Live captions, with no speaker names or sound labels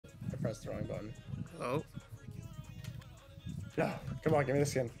pressed the wrong button. Oh. No, come on, give me the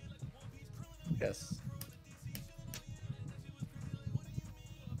skin. Yes.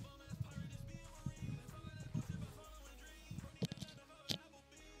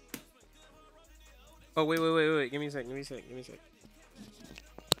 Oh, wait. Give me a sec.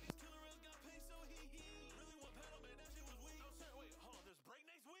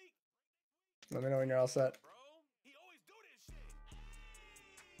 Let me know when you're all set.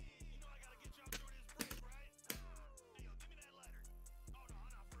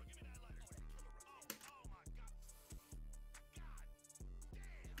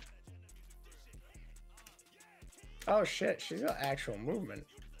 Oh shit, she's got actual movement.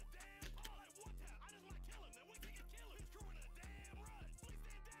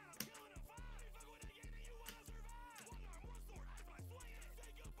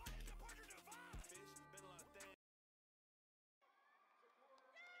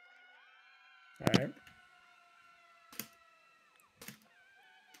 Alright.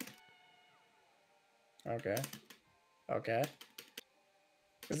 Okay. Okay.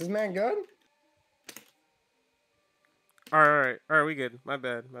 Is this man good? Alright, we good. My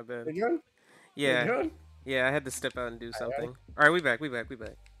bad. We good? We Yeah. good? Yeah, I had to step out and do something. Alright. Alright, we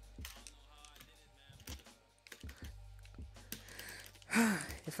back.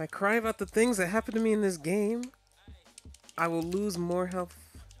 If I cry about the things that happened to me in this game, I will lose more health.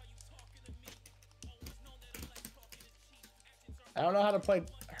 I don't know how to play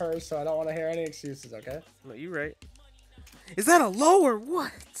her, so I don't want to hear any excuses, okay? No, you right. Is that a low or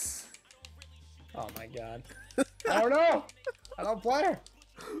what? Oh my god. I don't know! I don't play her!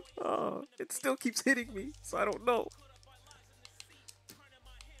 Oh, it still keeps hitting me, so I don't know.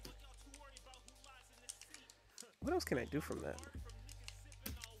 What else can I do from that? I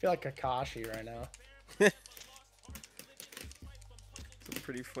feel like Kakashi right now. It's a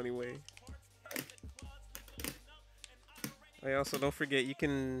pretty funny way. I also don't forget you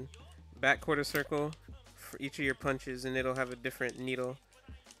can back quarter circle for each of your punches and it'll have a different needle.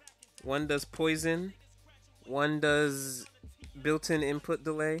 One does poison, one does built-in input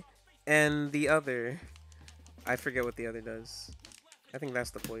delay, and the other, I forget what the other does. I think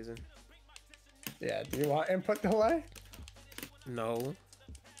that's the poison. Yeah, do you want input delay? No,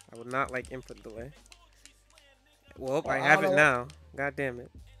 I would not like input delay. Well, I have it now. God damn it.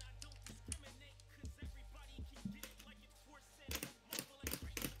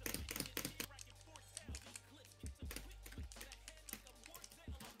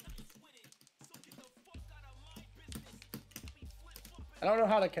 I don't know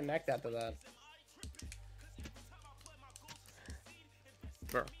how to connect that to that.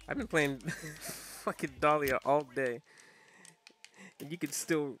 Bro, I've been playing fucking Dahlia all day. And you could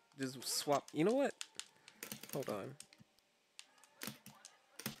still just swap. You know what? Hold on.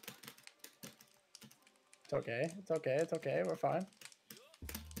 It's okay. It's okay. It's okay. We're fine.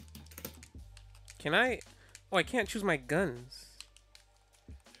 Can I? Oh, I can't choose my guns.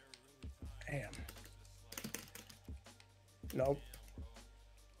 Damn. Nope.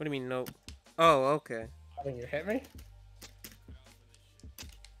 What do you mean, nope? Oh, okay. I think you hit me?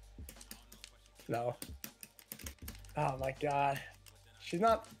 No. Oh my god. She's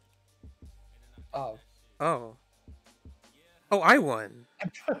not... Oh. Oh. Oh, I won.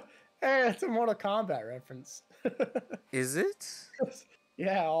 Hey, it's a Mortal Kombat reference. Is it?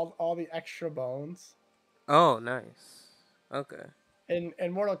 Yeah, all the extra bones. Oh, nice. Okay.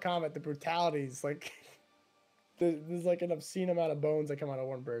 In Mortal Kombat, the brutality is like... There's like an obscene amount of bones that come out of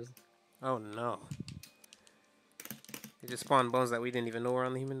one person. Oh, no. They just spawned bones that we didn't even know were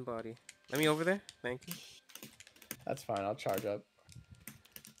on the human body. Let me over there. Thank you. That's fine. I'll charge up.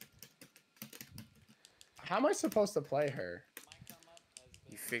 How am I supposed to play her?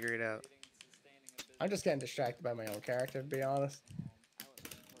 You figure it out. I'm just getting distracted by my own character, to be honest.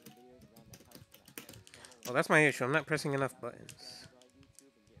 Oh, that's my issue. I'm not pressing enough buttons.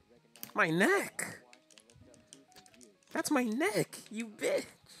 My neck! That's my neck, you bitch!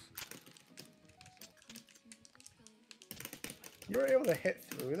 You were able to hit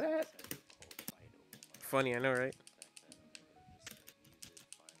through that? Funny, I know, right?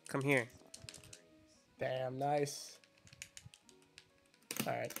 Come here. Damn, nice.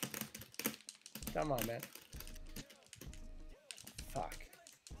 Alright. Come on, man. Fuck.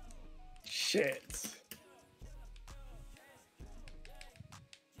 Shit.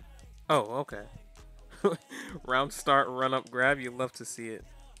 Oh, okay. Round start, run up, grab. You love to see it.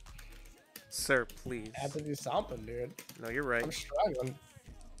 Sir, please. I have to do something, dude. No, you're right. I'm struggling.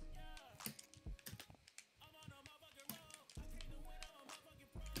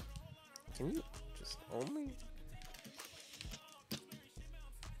 Can you just only?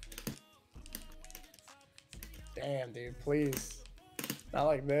 Damn, dude, please. Not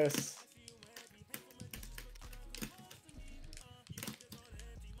like this.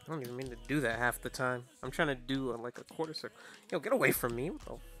 I don't even mean to do that half the time. I'm trying to do like a quarter circle. Yo, get away from me. What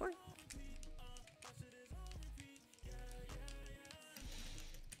the fuck?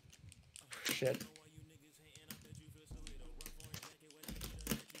 Shit.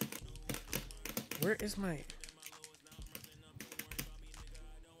 Where is my...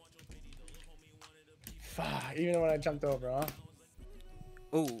 Fuck, even when I jumped over, huh?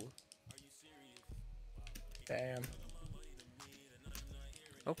 Oh. Damn.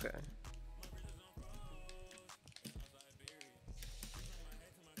 Okay.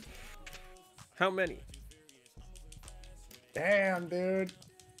 How many? Damn, dude.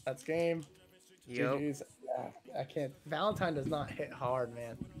 That's game. Yep. GG's. I can't. Valentine does not hit hard,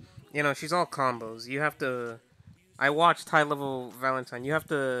 man. You know, she's all combos. You have to... I watched High Level Valentine. You have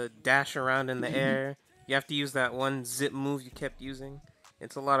to dash around in the air. You have to use that one zip move you kept using.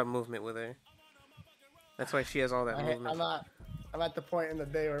 It's a lot of movement with her. That's why she has all that movement. I'm at the point in the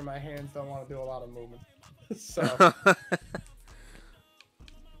day where my hands don't want to do a lot of movement. So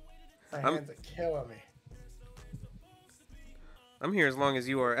my hands are killing me. I'm here as long as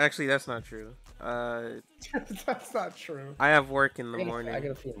you are. Actually, that's not true. That's not true. I have work in the morning. I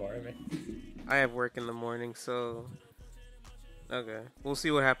got a few more in me. I have work in the morning, so... Okay. We'll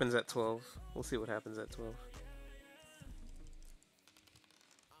see what happens at 12. We'll see what happens at 12.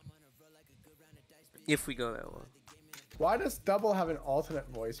 If we go that long. Why does Double have an alternate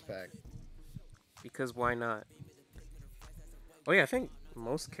voice pack? Because why not? Oh yeah, I think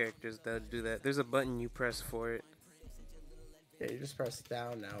most characters that do that. There's a button you press for it. Yeah, you just press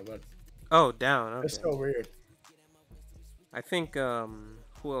down now, but... Oh, down. Okay. It's so weird. I think,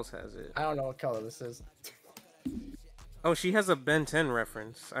 who else has it? I don't know what color this is. Oh, she has a Ben 10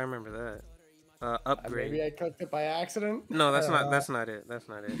 reference. I remember that. Upgrade. Maybe I clicked it by accident? No, that's not it. That's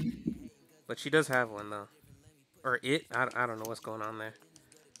not it. But she does have one, though. Or it? I don't know what's going on there.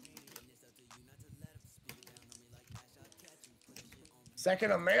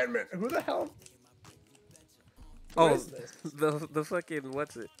 Second Amendment. Who the hell? What is this? the fucking,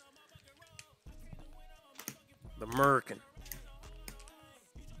 what's it? The American.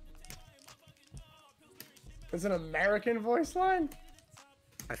 It's an American voice line?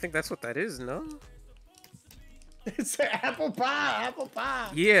 I think that's what that is, no? It's apple pie, apple pie.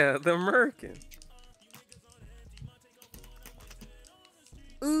 Yeah, the American.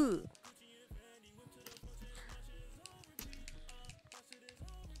 Ooh.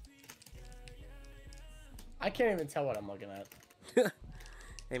 I can't even tell what I'm looking at.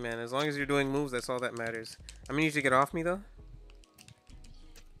 Hey man, as long as you're doing moves, that's all that matters. I'm gonna need you to get off me though.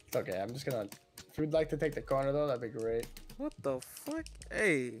 It's okay, I'm just gonna... If you'd like to take the corner though, that'd be great. What the fuck?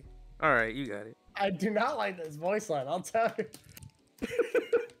 Hey. Alright, you got it. I do not like this voice line, I'll tell you.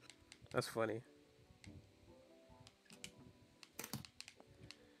 That's funny.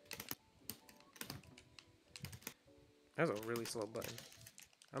 That's a really slow button.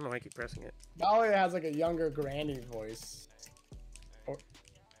 I don't know why I keep pressing it. Dahlia has like a younger granny voice. Oh,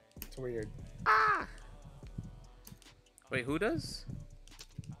 it's weird. Ah! Wait, who does?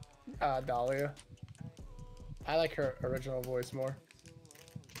 Dahlia. I like her original voice more.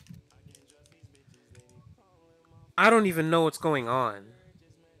 I don't even know what's going on.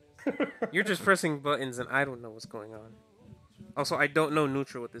 You're just pressing buttons and I don't know what's going on. Also, I don't know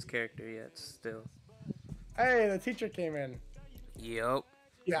neutral with this character yet, still. Hey, the teacher came in. Yup.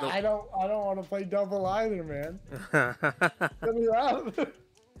 Yeah, I don't want to play double either, man. Get me out.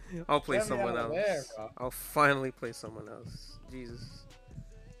 I'll play Get me someone out of else. there, bro. I'll finally play someone else. Jesus.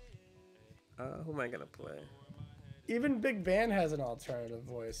 Who am I gonna play? Even Big Band has an alternative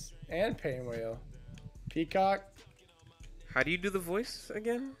voice. And Painwheel. Peacock. How do you do the voice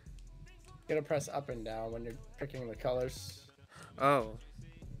again? You gotta press up and down when you're picking the colors. Oh.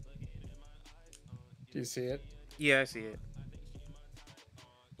 Do you see it? Yeah, I see it.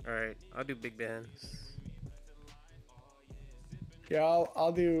 Alright, I'll do big bands. Yeah,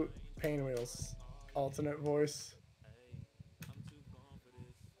 I'll do Painwheel's alternate voice.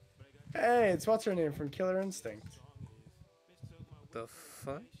 Hey, it's what's her name from Killer Instinct. The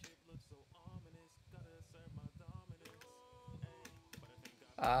fuck?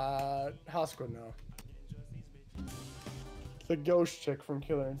 House Squad, no. The ghost chick from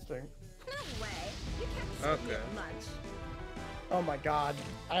Killer Instinct. No way. You can't Okay. much. Oh my god.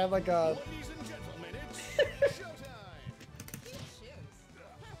 I have like a... Ladies and gentlemen, it's showtime.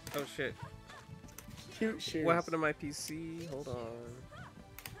 Oh shit. Cute shoes. What happened to my PC? Hold on.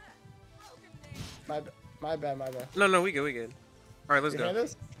 My bad. No, we good. Alright, let's You go. hear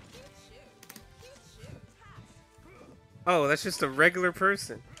this? Oh, that's just a regular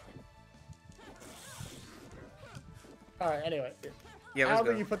person. All right. Anyway, Yeah, I let's don't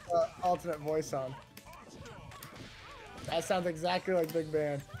think go. you put the alternate voice on. That sounds exactly like Big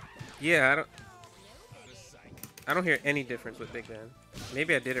Band. Yeah, I don't hear any difference with Big Band.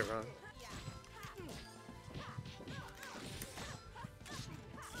 Maybe I did it wrong.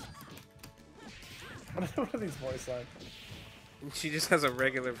 What are these voice lines? She just has a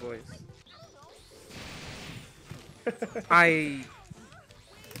regular voice. I.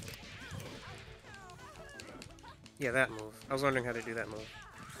 Yeah, that move. I was wondering how to do that move.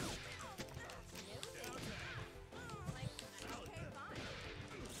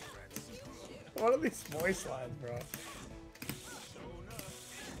 What are these voice lines, bro?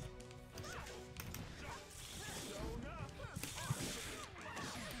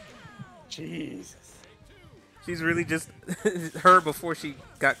 Jesus. She's really just her before she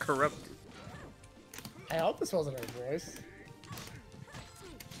got corrupted. I hope this wasn't her voice.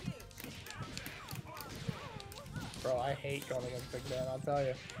 Bro, I hate going against Big Ben, I'll tell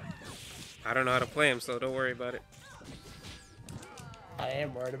you. I don't know how to play him, so don't worry about it. I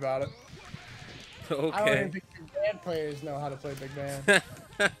am worried about it. I don't Okay. even think Big Band players know how to play Big Band.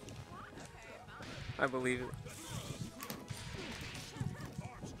 I believe it.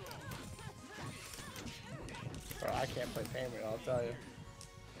 Bro, I can't play Painwheel, I'll tell you.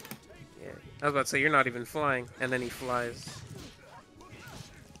 Yeah. I was about to say, you're not even flying, and then he flies.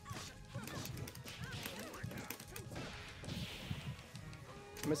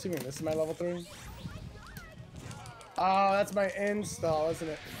 I'm assuming this is my level 3. Oh, that's my install, isn't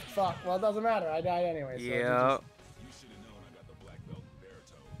it? Fuck. Well, it doesn't matter. I died anyway. So Yeah.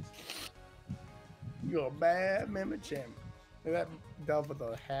 You're a bad member champ. Look at that dove with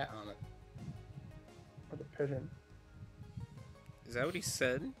a hat on it. With a pigeon. Is that what he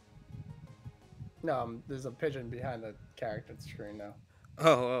said? No, there's a pigeon behind the character screen now.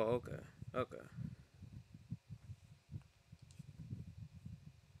 Oh, okay. Okay.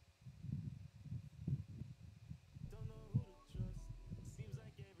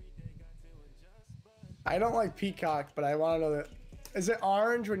 I don't like Peacock, but I want to know that. Is it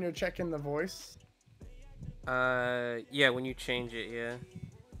orange when you're checking the voice? Yeah, when you change it, yeah.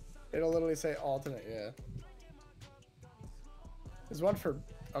 It'll literally say alternate, yeah. There's one for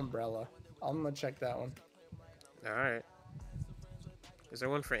Umbrella. I'm gonna check that one. Alright. Is there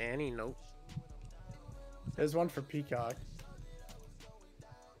one for Annie? Nope. There's one for Peacock.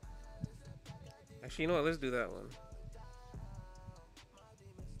 Actually, you know what? Let's do that one.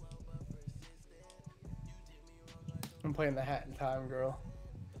 I'm playing the Hat in Time Girl.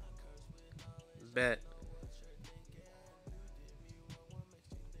 Bet.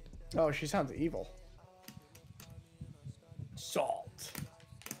 Oh, she sounds evil. Salt.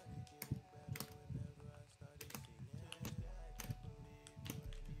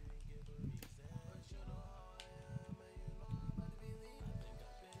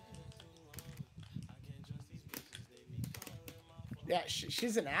 Yeah,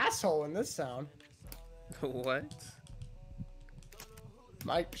 she's an asshole in this sound. What?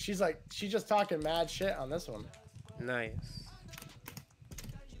 She's just talking mad shit on this one. Nice.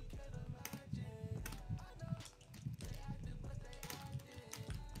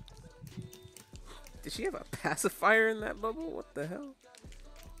 Did she have a pacifier in that bubble? What the hell?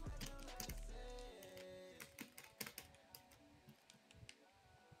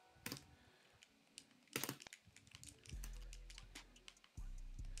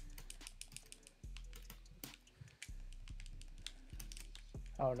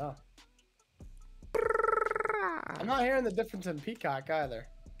 Oh no. I'm not hearing the difference in Peacock either.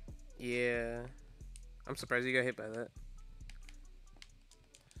 Yeah. I'm surprised you got hit by that.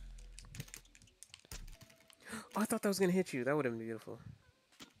 Oh, I thought that was gonna hit you. That would have been beautiful.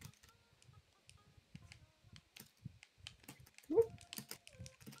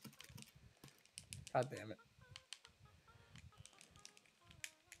 God damn it.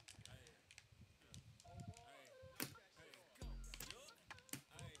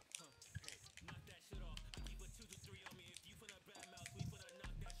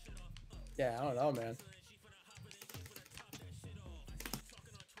 Yeah, I don't know, man.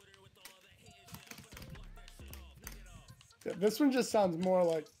 This one just sounds more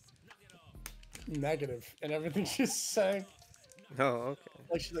like negative in everything she's saying. Oh, okay.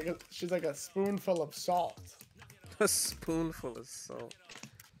 Like she's like a spoonful of salt. A spoonful of salt.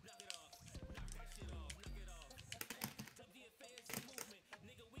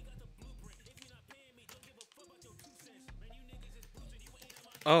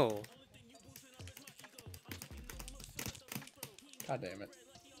 Oh. God damn it.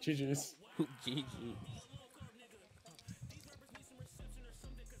 GG's. GG.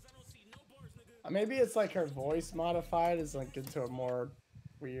 Maybe it's like her voice modified is like into a more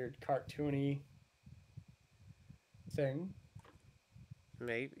weird cartoony thing.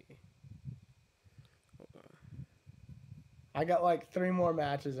 Maybe. Hold on. I got like 3 more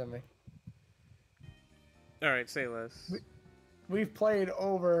matches in me. All right, say less. We've played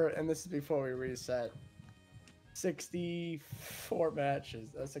over, and this is before we reset. 64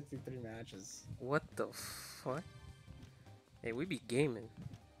 matches. 63 matches. What the fuck? Hey, we be gaming.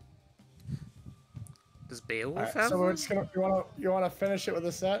 Does Beowulf All right, have so we're one? just gonna. You wanna finish it with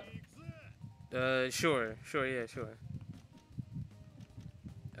a set? Sure, yeah, sure.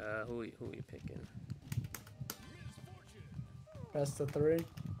 Who you picking? Best of 3.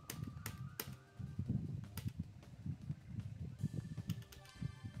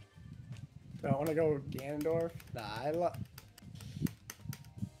 Do I want to go Ganondorf? Nah,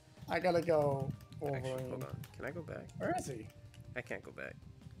 I gotta go Wolverine. Actually, hold on. Can I go back? Where is he? I can't go back.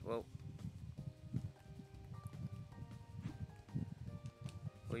 Well,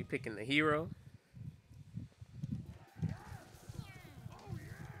 you picking the hero?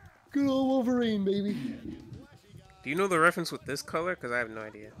 Good old Wolverine, baby. Do you know the reference with this color? Because I have no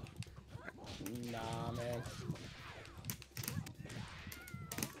idea. Nah, man.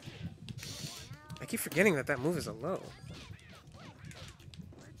 I keep forgetting that move is a low.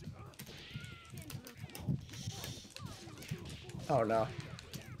 Oh no.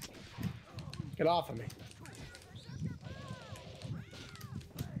 Get off of me.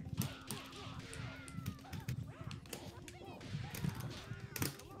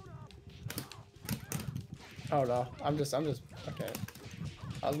 Oh no. I'm just okay.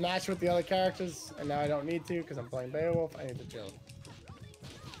 I was matched with the other characters and now I don't need to because I'm playing Beowulf. I need to chill.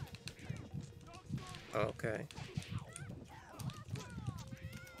 Okay.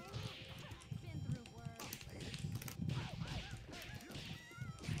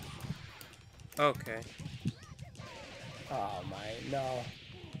 Okay. Oh my, no.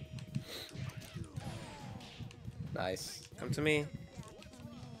 Nice. Come to me.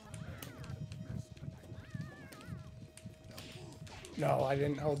 No, I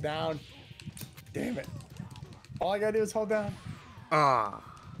didn't hold down. Damn it. All I gotta do is hold down. Ah.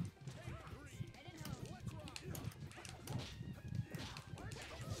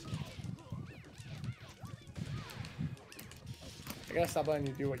 I gotta stop letting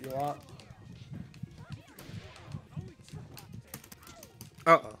you do what you want.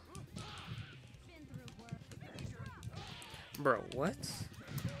 Uh-oh. Bro, what?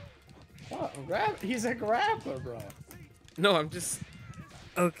 What? He's a grappler, bro. No, I'm just...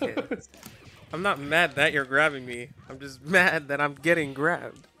 Okay. I'm not mad that you're grabbing me. I'm just mad that I'm getting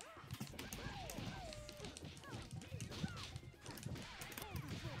grabbed.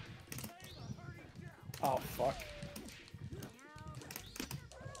 Oh, fuck.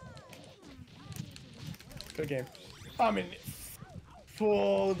 Good game. I mean,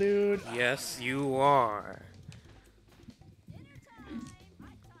 full, dude. Yes, you are.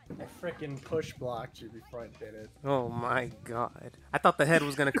 I freaking push blocked you before I did it. Oh my god. I thought the head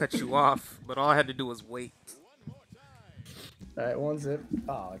was gonna cut you off, but all I had to do was wait. Alright, one's it.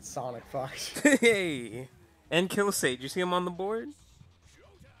 Oh, it's Sonic Fox. Hey! And Kill Sage. You see him on the board?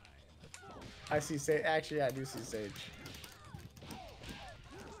 I see Sage. Actually, yeah, I do see Sage.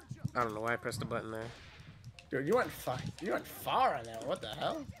 I don't know why I pressed the button there. Dude, you went far on that. What the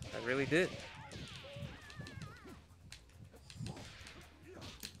hell? I really did.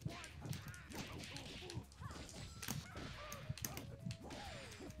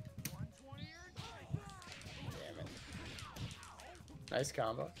 Damn it. Nice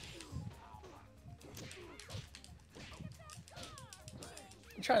combo.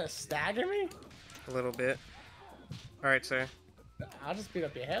 You trying to stagger me? A little bit. Alright, sir. I'll just beat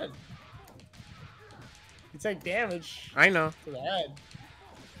up your head. You take damage I know. to the head.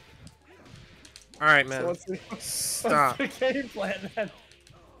 Alright, man. So what's Stop. the game plan then?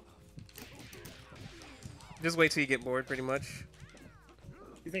 Just wait till you get bored, pretty much.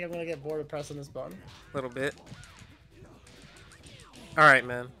 You think I'm gonna get bored of pressing this button? A little bit. Alright,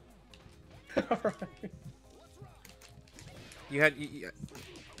 man. Alright.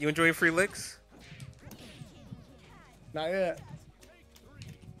 You enjoy your free licks? Not yet.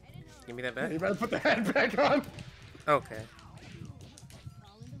 Give me that back. You better put the head back on. Okay.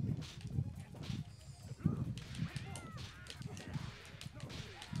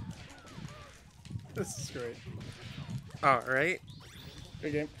 This is great. Alright.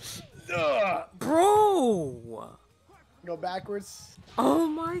 Good game. Ugh. Bro! Go backwards. Oh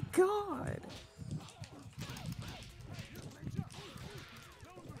my god!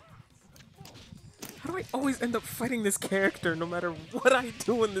 How do I always end up fighting this character no matter what I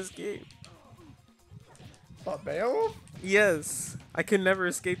do in this game? What, Beowulf? Yes, I can never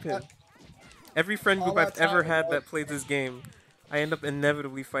escape him. Every friend All group I've that ever time had ago. that played this game, I end up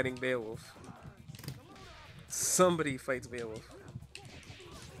inevitably fighting Beowulf. Somebody fights Beowulf.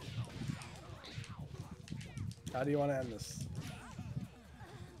 How do you want to end this?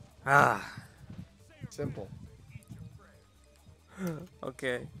 Ah, Simple.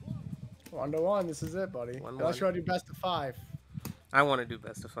 okay. 1-1. This is it, buddy. 1-1. Unless you want to do best of 5. I want to do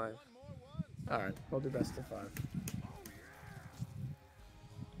best of 5. All right, we'll do best of 5. It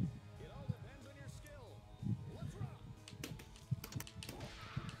all depends on your skill. Let's rock.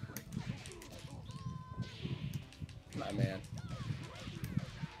 My man.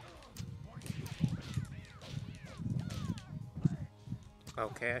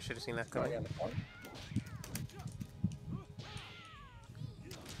 Okay, I should have seen that Going coming. on the point.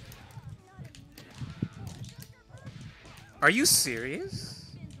 Are you serious?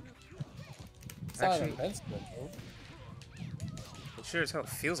 It's not an Actually, invincible move. it sure as hell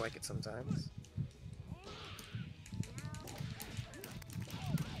feels like it sometimes.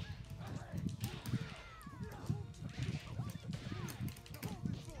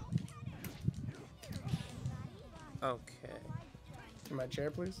 Okay. In my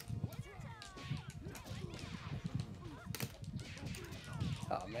chair, please.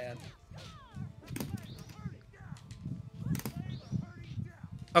 Oh man.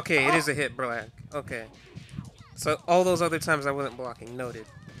 Okay, it is a hit, Black. Okay. So all those other times I wasn't blocking, noted.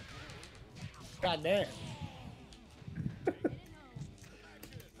 God damn.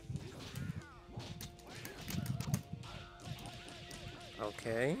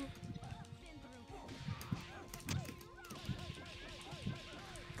 Okay.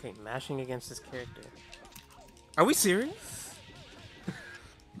 Okay, mashing against this character. Are we serious?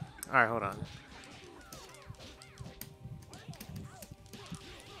 Alright, hold on.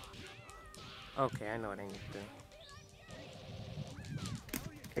 Okay, I know what I need to do.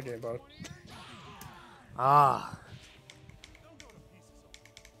 Good game, bud. Ah.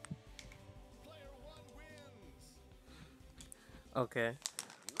 Okay.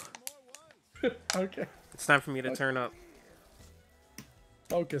 Okay. It's time for me to turn up.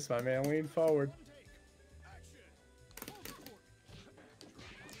 Focus, my man. Lean forward.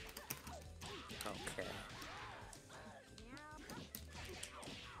 Okay.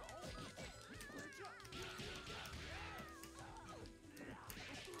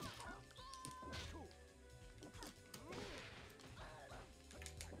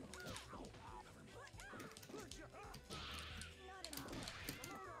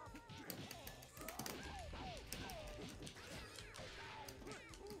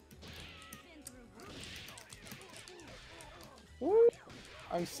 Woo!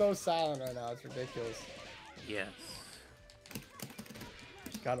 I'm so silent right now. It's ridiculous. Yes.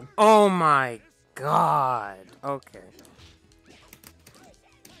 Got him. Oh my god. Okay.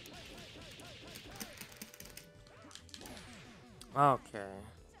 Okay.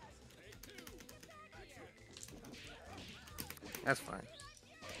 That's fine.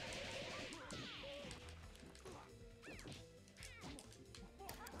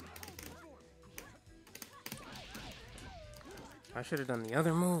 I should have done the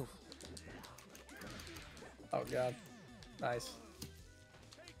other move. Oh god. Nice.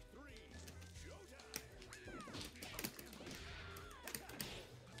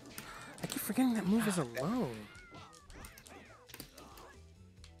 I keep forgetting that move is alone.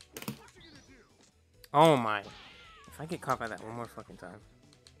 Oh my. If I get caught by that one more fucking time.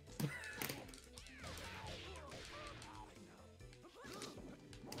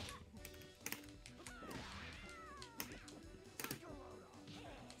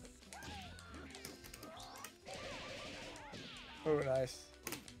 Oh, nice.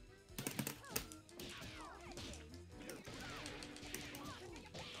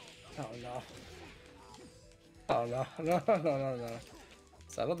 Oh no. Oh no. No, no, no, no.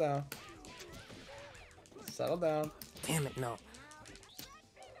 Settle down. Settle down. Damn it, no.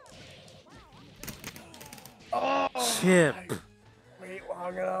 Oh! Chip. Wait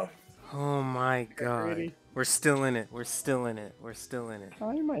long enough. Oh my god. greedy. We're still in it. We're still in it. We're still in it.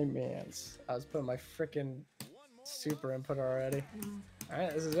 Hi, my mans. I was putting my freaking super input already.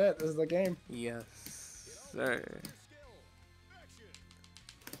 Alright, this is it. This is the game. Yes, sir.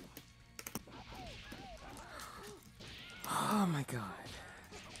 Oh my god.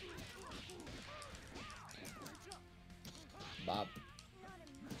 Bob.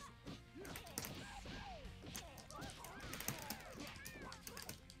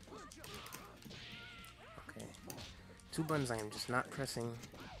 Okay. 2 buttons I am just not pressing.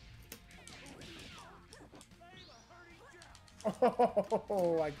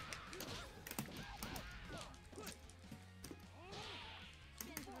 Oh, like.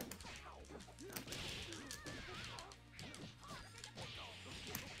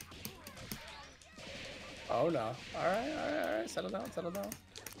 Oh no. All right, all right, all right. Settle down, settle down.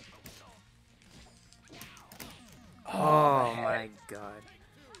 Oh my god.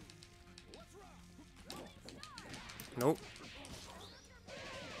 Nope.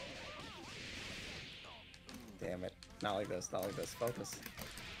 Damn it. Not like this, not like this. Focus.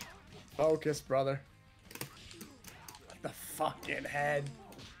 Focus, brother. What the fucking head?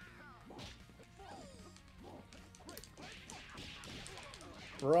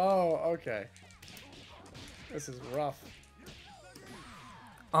 Bro, okay. This is rough.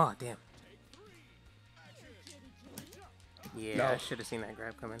 Oh, damn. Yeah, No. I should have seen that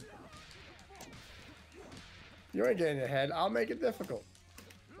grab coming. You ain't getting ahead. I'll make it difficult.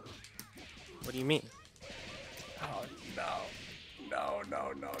 What do you mean? Oh, no. No,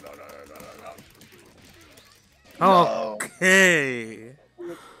 no, no, no, no, no, no, no. Oh, okay.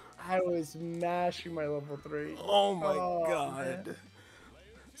 I was mashing my level 3. Oh my god. Man.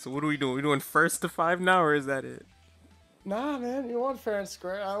 So what are we doing? We doing first to 5 now, or is that it? Nah, man. You want fair and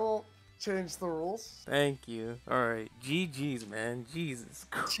square. I won't change the rules. Thank you. All right. GG's, man. Jesus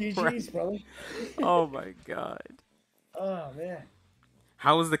Christ. GG's, brother. Oh my god. Oh, man.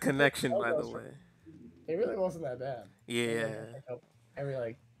 How was the connection, by the way? It really wasn't that bad. Yeah. Every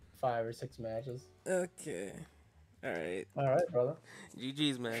like 5 or 6 matches. Okay. All right. All right, brother.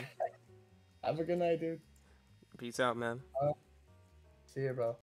 GG's, man. Have a good night, dude. Peace out, man. See you, bro.